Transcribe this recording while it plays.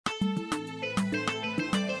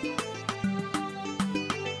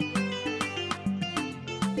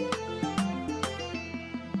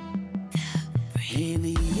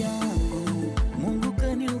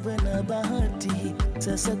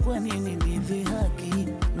Sasa kwa nini nidhihaki,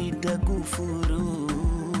 nitakufuru?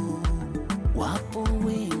 Wapo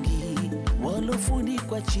wengi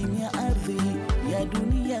walofunikwa chini ya ardhi ya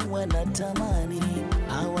dunia, wanatamani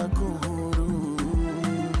hawako huru.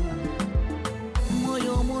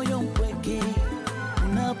 Moyo mpweke,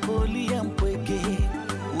 unapolia mpweke,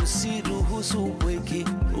 usiruhusu mpweke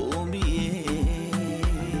umie.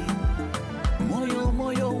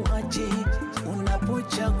 Moyo wache,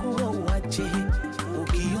 unapochagua wache,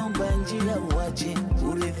 ukiomba njia wache,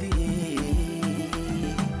 uridhie.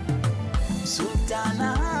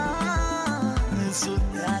 Sultana,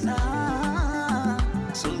 Sultana,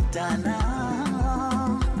 Sultana,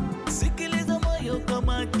 sikiliza moyo kwa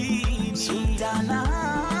makini. Sultana,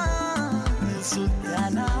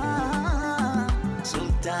 Sultana,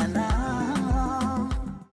 Sultana.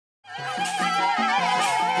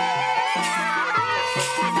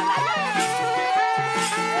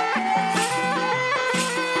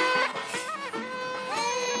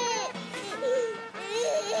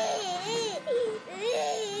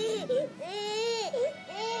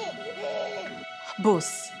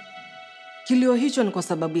 Boss, kilio hicho ni kwa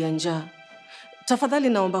sababu ya njaa. Tafadhali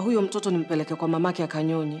naomba huyo mtoto nimpeleke kwa mamake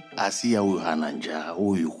akanyonye. Asia huyu hana njaa,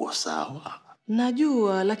 huyu yuko sawa.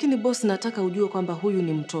 Najua, lakini boss nataka ujue kwamba huyu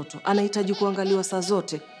ni mtoto. Anahitaji kuangaliwa saa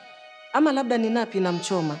zote. Ama labda ni napi na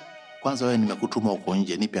mchoma. Kwanza wewe nimekutuma huko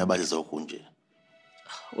nje, nipe habari za huko nje.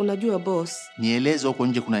 Unajua boss, nieleze huko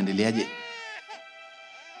nje kunaendeleaje?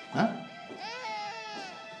 Ha?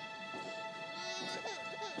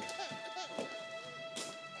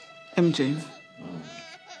 MJ,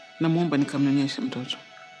 namuomba nikamnyonyeshe mtoto.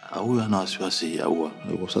 Huyu ana wasiwasi au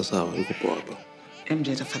yuko sawa, yuko poa hapa.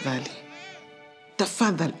 MJ tafadhali.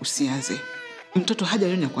 Tafadhali usianze. Mtoto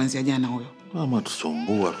hajanyonya kuanzia jana huyo. Mama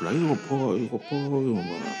tusumbua tu, yuko poa huyo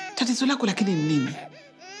mama. Tatizo lako lakini ni nini?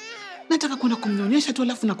 Nataka kwenda kumnyonyesha tu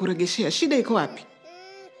alafu na kuregeshea. Shida iko wapi?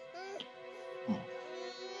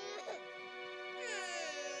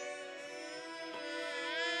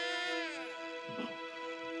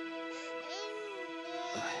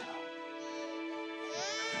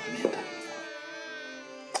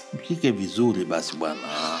 Mkike vizuri basi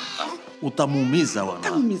bwana. Utamuumiza wana.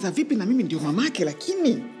 Utamuumiza vipi na mimi ndio mamake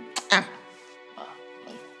lakini?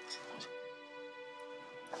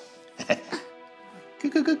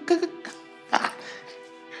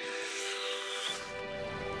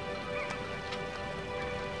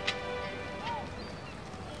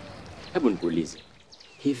 Hebu nikuulize.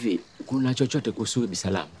 Hivi kuna chochote kuhusu Bi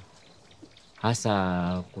Salama?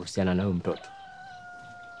 Hasa kuhusiana na huyo mtoto?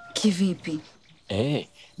 Kivipi?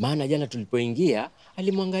 Maana jana tulipoingia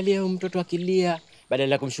alimwangalia huyo mtoto akilia,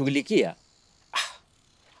 badala ya kumshughulikia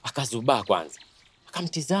akazubaa kwanza.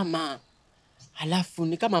 Akamtizama. Halafu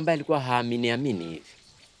ni kama ambaye alikuwa haamini hivi.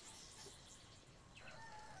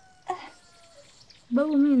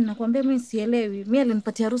 Babu, mimi ninakwambia mimi sielewi. Mimi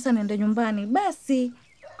alinipatia ruhusa niende nyumbani. Basi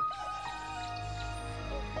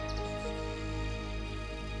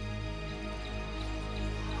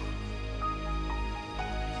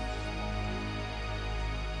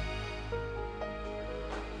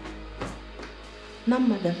Naam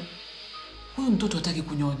madam. Huyu mtoto hataki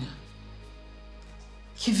kunyonya.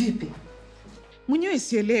 Kivipi? Mwenyewe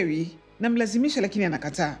sielewi, namlazimisha lakini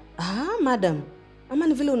anakataa. Madam. Ama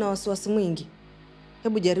ni vile una wasiwasi mwingi.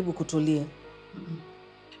 Hebu jaribu kutulia.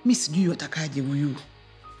 Mimi sijui watakaje huyu.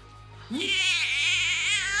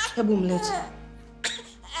 Hebu mlete.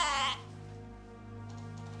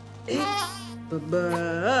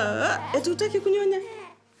 Baba, eti utaki kunyonya?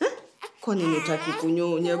 Kwa nini utaki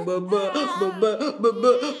kunyonya baba?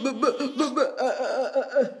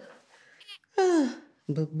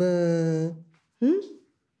 Baba.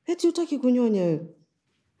 Eti utaki kunyonya wewe?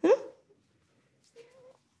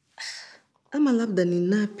 Ama labda ni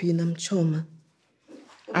napi na mchoma.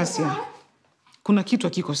 Asia, kuna kitu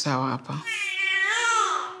hakiko sawa hapa.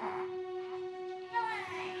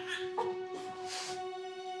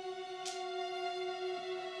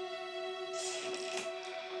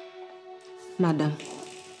 Madam,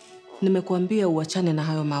 nimekuambia uachane na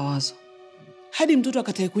hayo mawazo. Hadi mtoto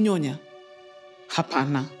akatae kunyonya?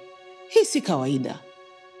 Hapana. Hii si kawaida.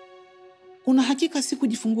 Una hakika si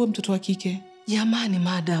kujifungua mtoto wa kike? Jamani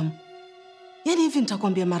madam. Yaani hivi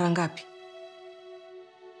nitakwambia mara ngapi?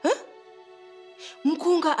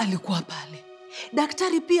 Mkunga alikuwa pale.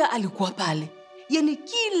 Daktari pia alikuwa pale. Yaani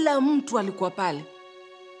kila mtu alikuwa pale.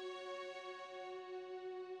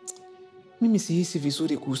 Mimi sihisi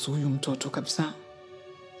vizuri kuhusu huyu mtoto kabisa.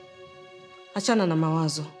 Achana na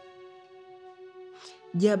mawazo.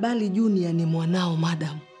 Jabali Junior ni mwanao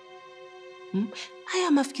madam.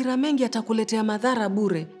 Haya mafikira mengi atakuletea madhara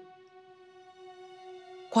bure.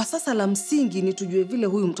 Kwa sasa la msingi ni tujue vile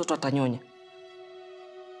huyu mtoto atanyonya.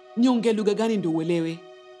 Nyonge lugha gani ndio uelewe?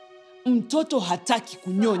 Mtoto hataki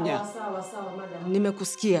kunyonya. Sawa, madam.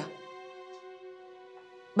 Nimekusikia.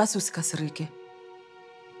 Basi usikasirike.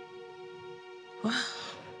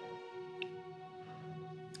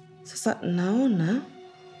 Sasa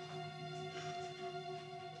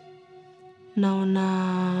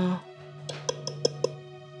naona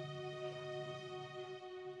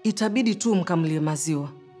itabidi tu mkamlie maziwa.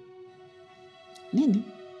 Nini?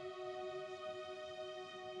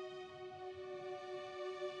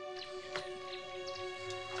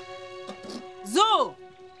 Zo!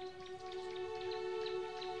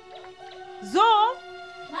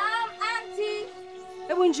 Naam, auntie.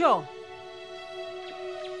 Hebu njoo.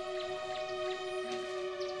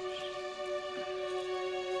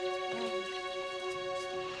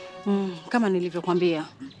 Kama nilivyokuambia,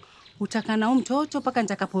 utakaa na mtoto mpaka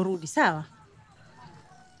nitakaporudi, sawa?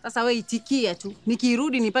 Sasa wewe itikia tu.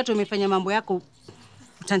 Nikirudi nipate umefanya mambo yako,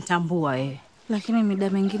 utanitambua wewe. Lakini mida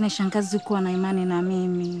mingine shangazi kuwa na imani na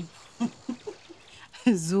mimi.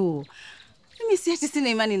 Zuu, mimi si ati sina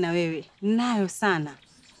imani na wewe. Nayo sana.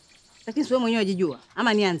 Lakini wewe mwenyewe unajijua.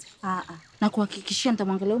 Ama nianze? Na kuhakikishia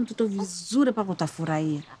nitamwangalia mtoto vizuri mpaka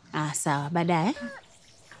utafurahia. Sawa, baadaye.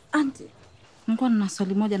 Auntie, nilikuwa na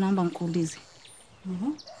swali moja naomba nikuulize.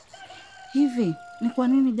 Hivi, ni kwa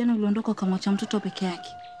nini jana uliondoka ukamwacha mtoto peke yake?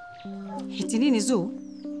 Eti nini Zuu?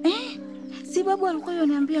 Si babu alikuwa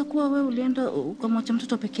yoniambia kuwa wewe ulienda ukamwacha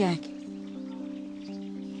mtoto peke yake.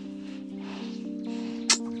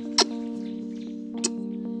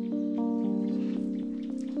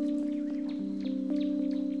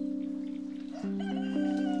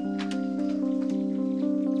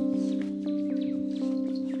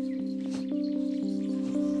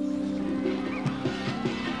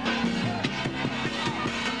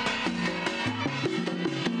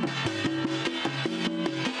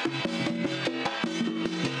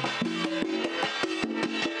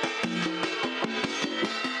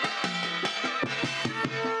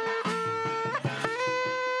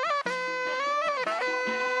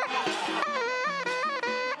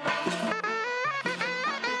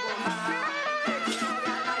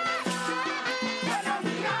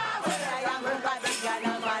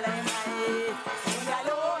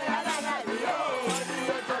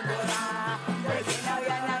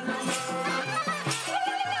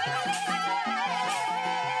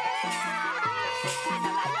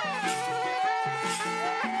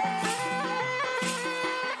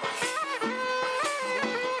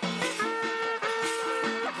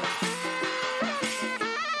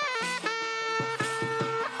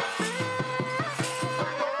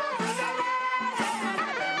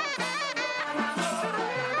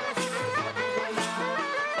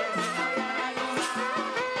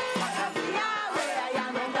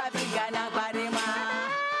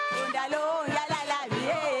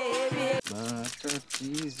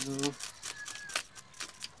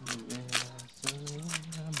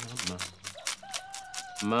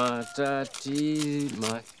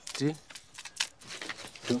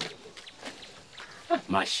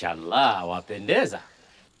 Mashallah, wapendeza.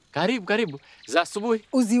 Karibu. Za asubuhi.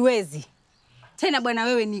 Uziwezi. Tena bwana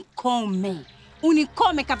wewe nikome.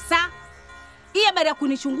 Unikome kabisa. Hii habari ya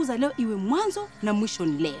kunichunguza leo iwe mwanzo na mwisho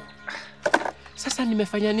ni leo. Sasa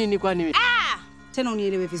nimefanya nini kwani? Tena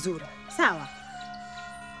unielewe vizuri. Sawa?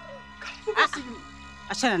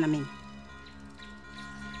 Achana na mimi.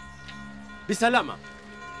 Bisalama.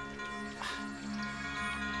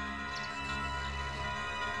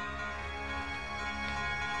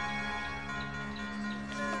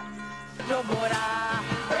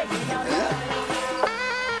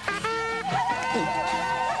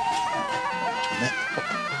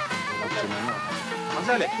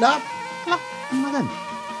 Naam. Namna gani?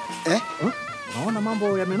 Naona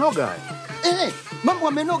mambo yamenoga haya. Mambo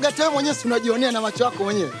yamenoga hata wewe mwenyewe unajionea na macho yako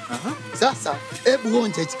mwenyewe. Sasa hebu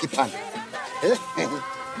onja hichi kipande.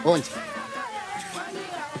 Onja.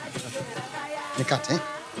 Nikate.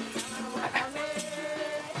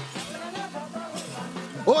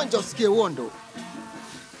 Onja usikie uondo.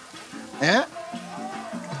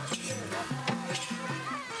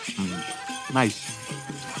 Nice.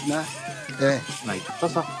 Nice.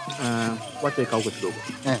 Sasa wacha ikauke kidogo.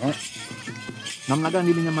 Namna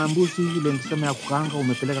gani ile nyama ya mbuzi ile nisema ya kukaanga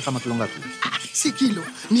umepeleka kama kilo ngapi? Si kilo,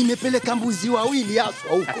 nimepeleka mbuzi wawili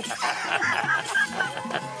haswa huko.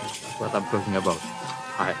 What I'm talking about.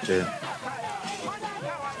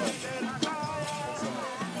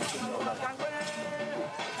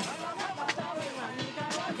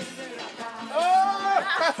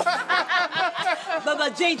 Baba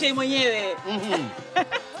JJ mwenyewe.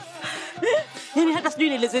 Yaani hata sijui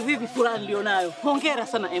nieleze vipi furaha nilionayo. Hongera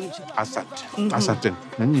sana MJ. Asante. Asante.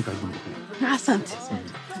 Na nyinyi karibuni. Asante.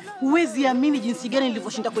 Huwezi amini jinsi gani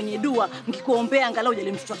nilivyoshinda kwenye dua nikikuombea angalau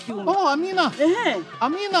ujali mtoto wa kiume. Oh, Amina.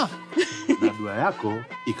 Amina. Na dua yako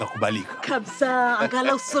ikakubalika. Kabisa,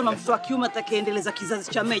 angalau sio na mtoto wa kiume atakayeendeleza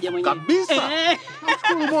kizazi cha Meja mwenyewe. Kabisa.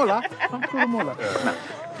 Namshukuru Mola. Namshukuru Mola.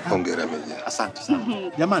 Hongera Meja. Asante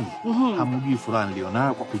sana. Jamani, hamjui furaha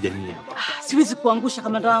nilionayo kwa kuja nyinyi hapa. Siwezi kuangusha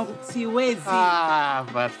kamanda wangu, siwezi.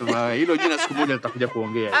 Fatuma, hilo jina siku moja nitakuja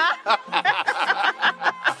kuongea.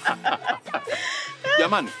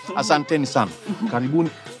 Jamani, asanteni sana. Karibuni.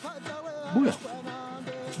 Buya.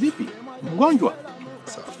 Vipi? Mgonjwa?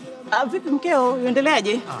 Vipi mkeo,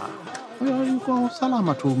 uendeleaje? Yuko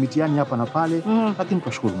salama tu, mitihani hapa na pale, lakini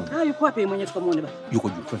tunashukuru Mungu. Yuko wapi mwenyewe tukamuone basi? Yuko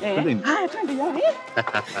juu. Twendeni. Haya, twende jamani.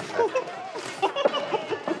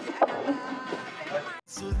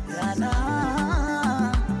 Sultana,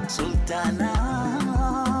 Sultana,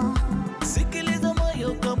 sikiliza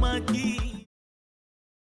moyo kwa makini.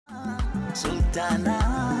 Sultana,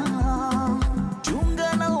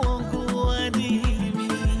 chunga na uongo wa dini.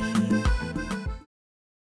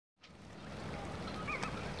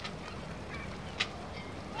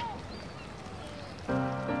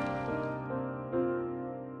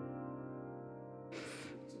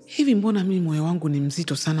 Hivi mbona mimi moyo wangu ni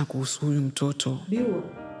mzito sana kuhusu huyu mtoto? Biwa.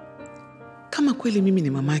 Kama kweli mimi ni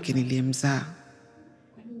mamake niliyemzaa,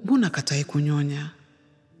 mbona katae kunyonya?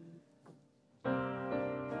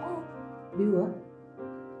 Biwa.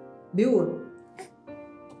 Biwa.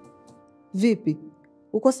 Vipi?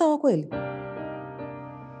 Uko sawa kweli?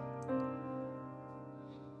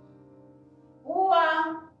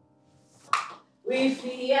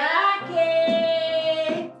 Wifi yake.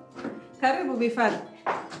 Karibu Bifani.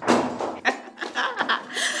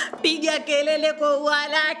 Piga kelele kwa ua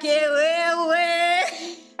lake wewe.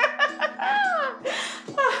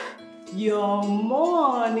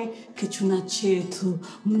 Jamani, kichuna chetu,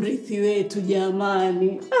 mrithi wetu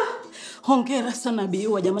jamani. Hongera sana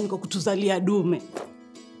Biwa jamani kwa kutuzalia dume.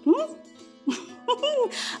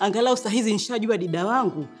 Angalau saa hizi nishajua dida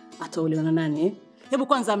wangu ataolewa na nani. Hebu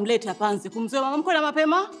kwanza mlete apanze kumzoea mama mkwe na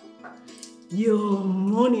mapema.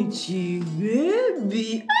 Jamani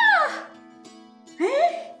chibebi.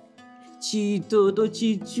 Chitoto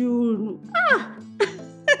chichunu.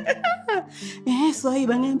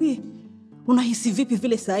 Swaiba niambie. Unahisi vipi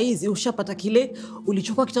vile saa hizi ushapata kile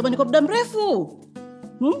ulichokuwa kitabani kwa muda mrefu?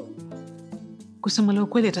 Kusema leo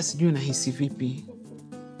kweli hata sijui nahisi vipi.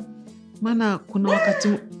 Maana kuna wakati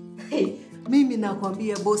mimi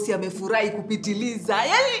nakwambia bosi amefurahi kupitiliza.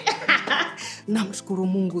 Yaani namshukuru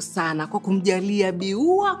Mungu sana kwa kumjalia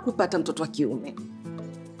Biua kupata mtoto wa kiume.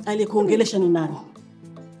 Aliyekuongelesha ni nani?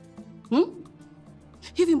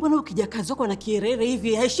 Hivi mbona ukijakazi wako na kierere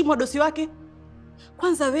hivi haheshimu wadosi wake?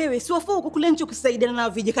 Kwanza wewe si wafaa uko kule nje kusaidiana na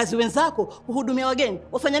vijakazi wenzako kuhudumia wageni.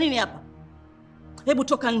 Wafanya nini hapa? Hebu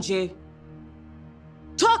toka nje.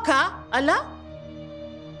 Toka, ala?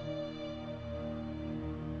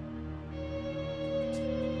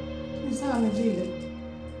 Sana vile.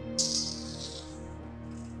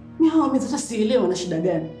 Mimi hawa mimi hata sielewi na shida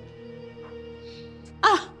gani.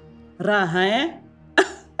 Raha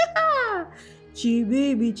Chi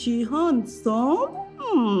baby, chi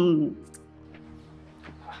handsome.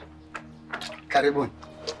 Karibuni.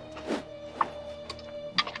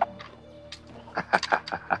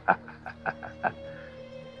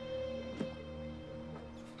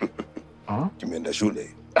 Kimeenda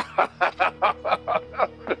shule.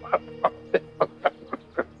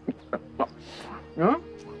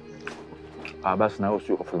 Basi na wewe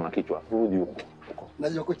sio kufuma kichwa. Rudi huko.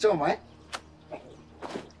 Najua kuchoma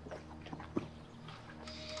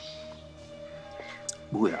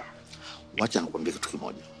Buya, wacha nikwambie kitu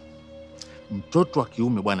kimoja. Mtoto wa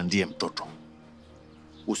kiume bwana ndiye mtoto.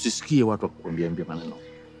 Usisikie watu wakukwambia maneno.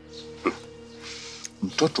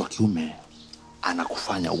 Mtoto wa kiume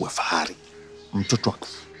anakufanya uwe fahari. Mtoto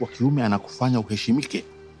wa kiume anakufanya uheshimike.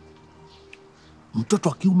 Mtoto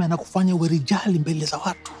wa kiume anakufanya uwe rijali mbele za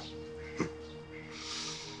watu.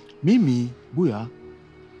 Mimi, Buya,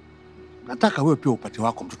 nataka wewe pia upate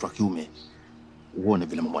wako mtoto wa kiume. Uone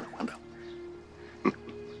vile mambo yanakwenda.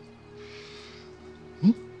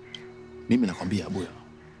 Mimi nakwambia Buya,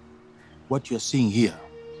 what you are seeing here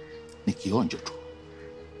ni kionjo tu.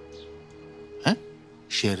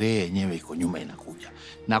 Sherehe yenyewe iko nyuma inakuja.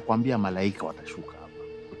 Nakwambia malaika watashuka hapa.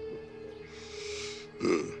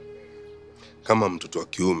 Kama mtoto wa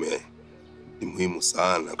kiume ni muhimu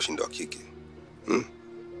sana kushinda wa kike.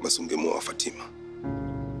 Basi ungemuoa Fatima.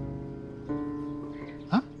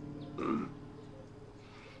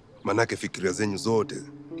 Manake fikira zenyu zote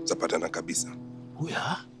zapatana kabisa.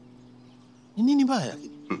 Buya, ni nini mbaya?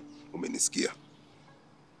 Umenisikia?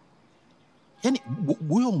 Yaani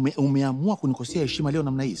Buya umeamua kunikosea heshima leo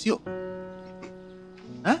namna hii, sio?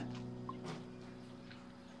 Eh?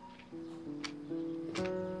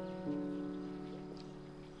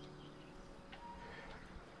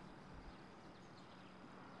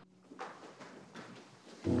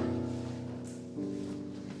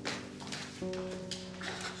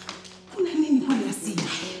 Kuna nini kwani Asia?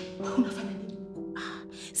 Unafanya nini?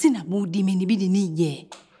 Sina budi, imenibidi nije.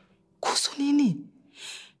 Kuhusu nini?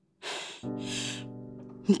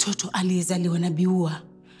 Mtoto aliyezaliwa na Biua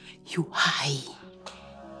yu hai.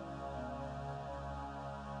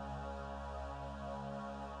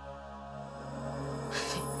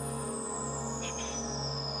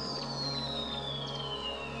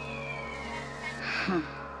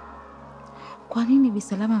 Kwa nini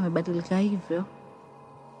Bisalama amebadilika hivyo?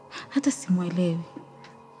 Hata simwelewi.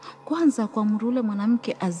 Kwanza kuamuru yule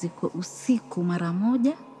mwanamke azikwe usiku mara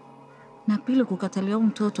moja, na pili kukatalia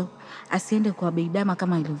mtoto asiende kwa Beidama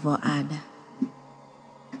kama ilivyo ada.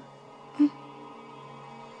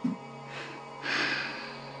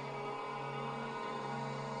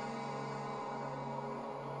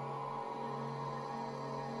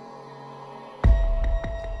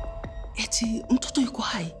 Eti mtoto yuko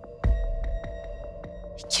hai?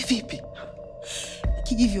 Kivipi?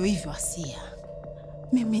 Kivyo hivyo Asia.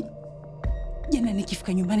 Mimi jana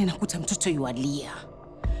nikifika nyumbani nakuta mtoto yualia.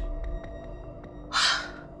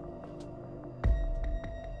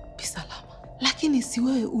 Bisalama, lakini si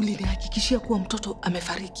wewe ulinihakikishia kuwa mtoto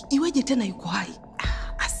amefariki. Iweje tena yuko hai?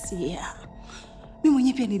 Asia, mimi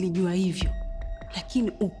mwenyewe pia nilijua hivyo,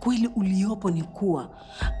 lakini ukweli uliopo ni kuwa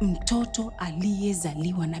mtoto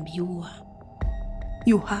aliyezaliwa na Biua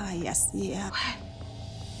yu hai. Asia,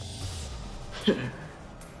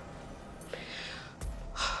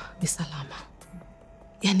 Bisalama,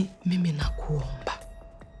 yaani mimi nakuomba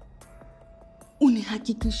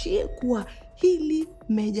unihakikishie kuwa hili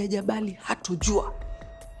Meja Jabali hatujua.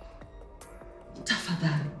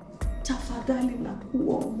 Tafadhali, tafadhali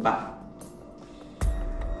nakuomba.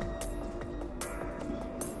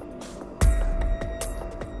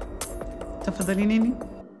 Tafadhali nini?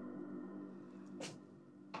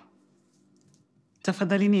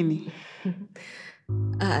 Tafadhali nini?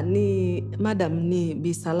 Ni madam, ni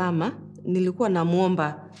Bisalama. Nilikuwa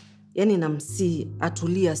namuomba, yani namsii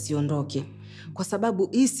atulie asiondoke, kwa sababu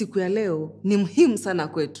hii siku ya leo ni muhimu sana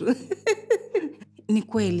kwetu. ni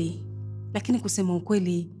kweli, lakini kusema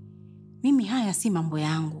ukweli, mimi haya si mambo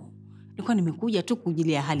yangu. Nilikuwa nimekuja tu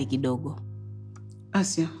kujulia hali kidogo.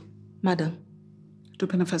 Asia. Madam.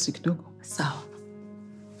 Tupe nafasi kidogo. Sawa.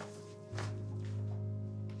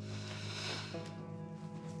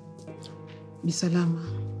 Bisalama,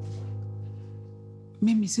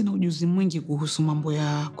 mimi sina ujuzi mwingi kuhusu mambo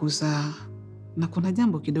ya kuzaa na kuna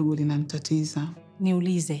jambo kidogo linanitatiza.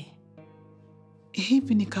 Niulize.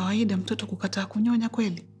 Hivi ni kawaida mtoto kukataa kunyonya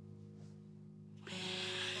kweli?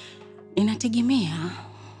 Inategemea.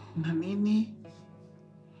 Na nini?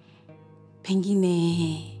 Pengine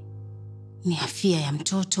ni afya ya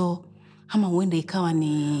mtoto, ama huenda ikawa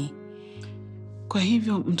ni... Kwa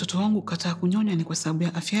hivyo mtoto wangu kukataa kunyonya ni kwa sababu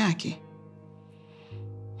ya afya yake?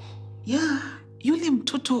 Yule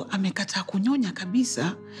mtoto amekataa kunyonya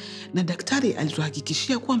kabisa, na daktari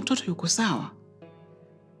alituhakikishia kuwa mtoto yuko sawa.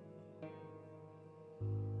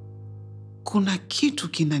 Kuna kitu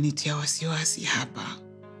kinanitia wasiwasi hapa.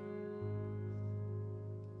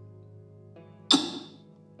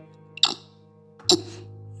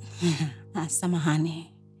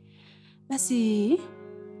 Samahani. Basi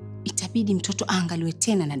itabidi mtoto aangaliwe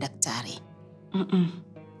tena na daktari.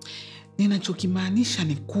 Ninachokimaanisha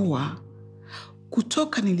ni kuwa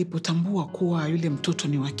kutoka nilipotambua kuwa yule mtoto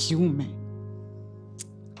ni wa kiume,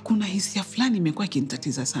 kuna hisia fulani imekuwa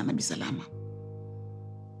ikinitatiza sana Bisalama.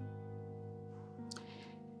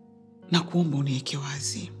 Na kuomba uniweke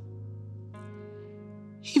wazi.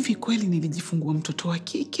 Hivi kweli nilijifungua mtoto wa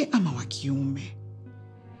kike ama wa kiume?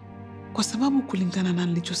 Kwa sababu kulingana na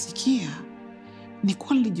nilichosikia ni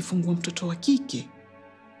kuwa nilijifungua mtoto wa kike.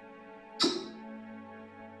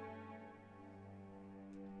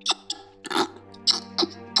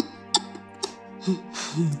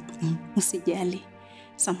 Usijali.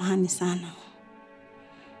 Samahani sana.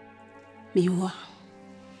 Biua,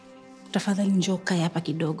 tafadhali njoo kaa hapa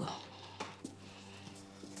kidogo.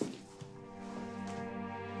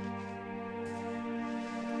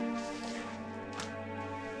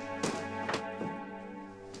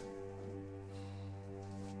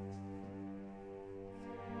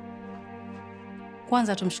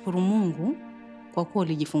 Kwanza tumshukuru Mungu kwa kuwa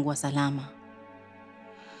ulijifungua salama.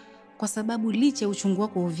 kwa sababu licha ya uchungu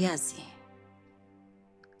wako uvyazi,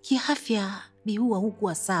 kiafya Biua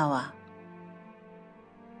hukuwa sawa.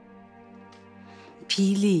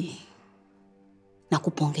 Pili,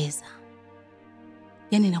 nakupongeza.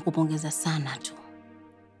 Yaani nakupongeza sana tu,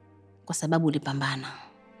 kwa sababu ulipambana.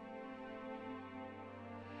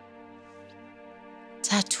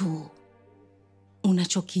 Tatu,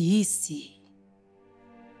 unachokihisi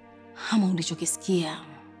ama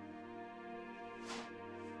ulichokisikia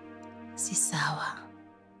si sawa.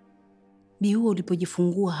 Biua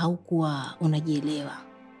ulipojifungua haukuwa unajielewa.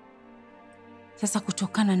 Sasa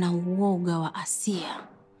kutokana na uoga wa Asia,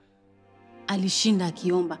 alishinda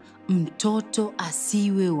akiomba mtoto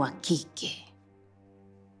asiwe wa kike.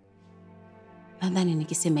 Nadhani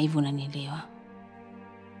nikisema hivyo unanielewa.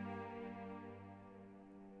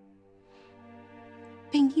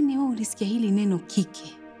 Pengine wewe ulisikia hili neno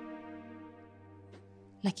kike,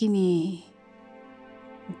 lakini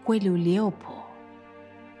ukweli uliopo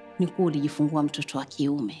ni kuwa ulijifungua mtoto wa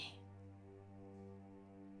kiume.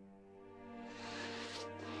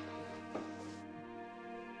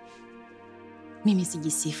 Mimi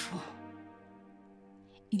sijisifu,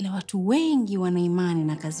 ila watu wengi wana imani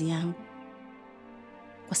na kazi yangu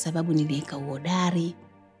kwa sababu niliweka uhodari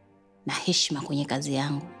na heshima kwenye kazi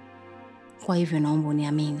yangu. Kwa hivyo naomba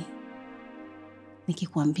uniamini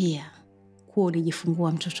nikikwambia kuwa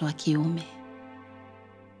ulijifungua mtoto wa kiume.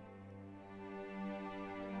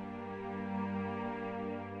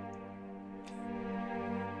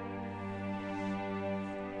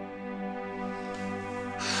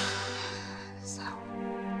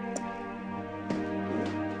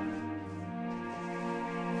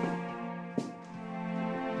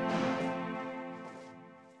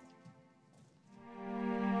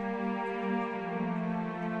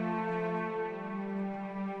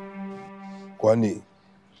 Kwani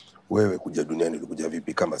wewe kuja duniani ulikuja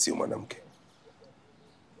vipi kama sio mwanamke?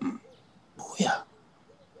 Buya.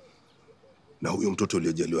 Na huyo mtoto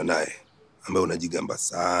uliojaliwa naye ambaye unajigamba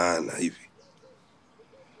sana hivi,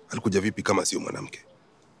 alikuja vipi kama sio mwanamke?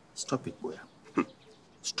 Stop it, Buya.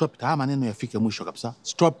 Stop it. Haya maneno yafike mwisho kabisa.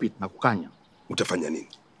 Stop it na kukanya. Utafanya nini?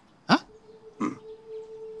 Ha?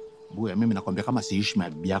 Buya, mimi nakwambia kama si heshima ya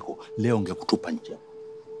bibi yako, leo ungekutupa nje.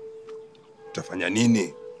 Utafanya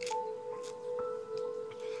nini?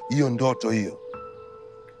 Hiyo ndoto hiyo,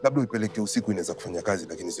 labda uipeleke usiku, inaweza kufanya kazi,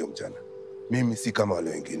 lakini sio mchana. Mimi si kama wale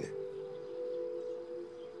wengine.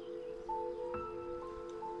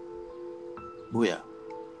 Buya,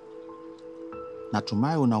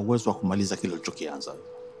 natumai una uwezo wa kumaliza kile ulichokianza.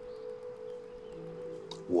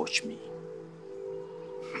 Watch me.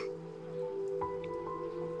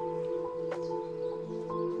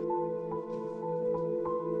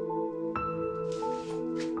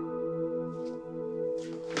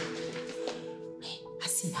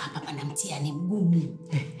 Hapa pana mtihani mgumu.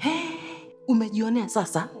 Umejionea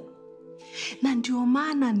sasa? Na ndio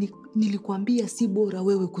maana nilikwambia si bora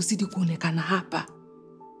wewe kuzidi kuonekana hapa.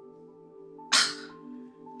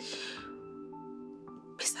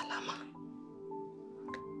 Bisalama,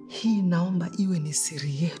 hii naomba iwe ni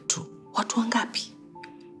siri yetu. Watu wangapi?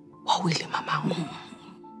 Wawili mamangu.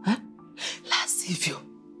 La sivyo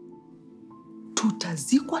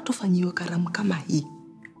tutazikwa, tufanyiwe karamu kama hii.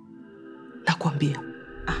 Nakwambia.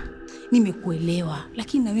 Nimekuelewa,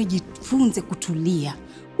 lakini na wewe jifunze kutulia.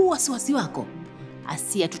 Huu wasiwasi wako,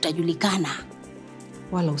 Asia tutajulikana.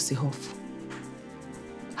 Wala usihofu.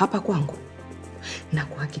 Hapa kwangu na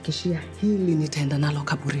kuhakikishia hili nitaenda nalo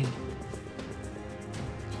kaburini.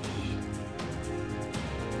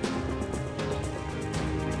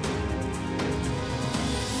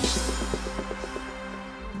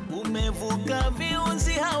 Umevuka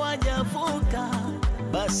viunzi hawajavuka,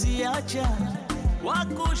 basi acha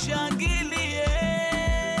wakushangilie.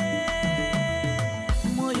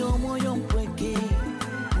 Moyo moyo mpweke,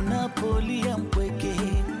 unapolia mpweke,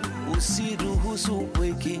 usiruhusu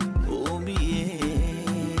upweke umie.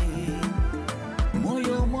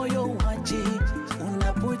 Moyo moyo uache,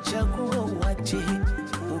 unapochagua uache,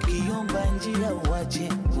 ukiomba njia uache,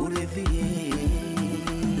 uridhie.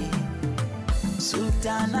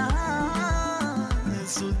 Sultana,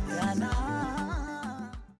 Sultana.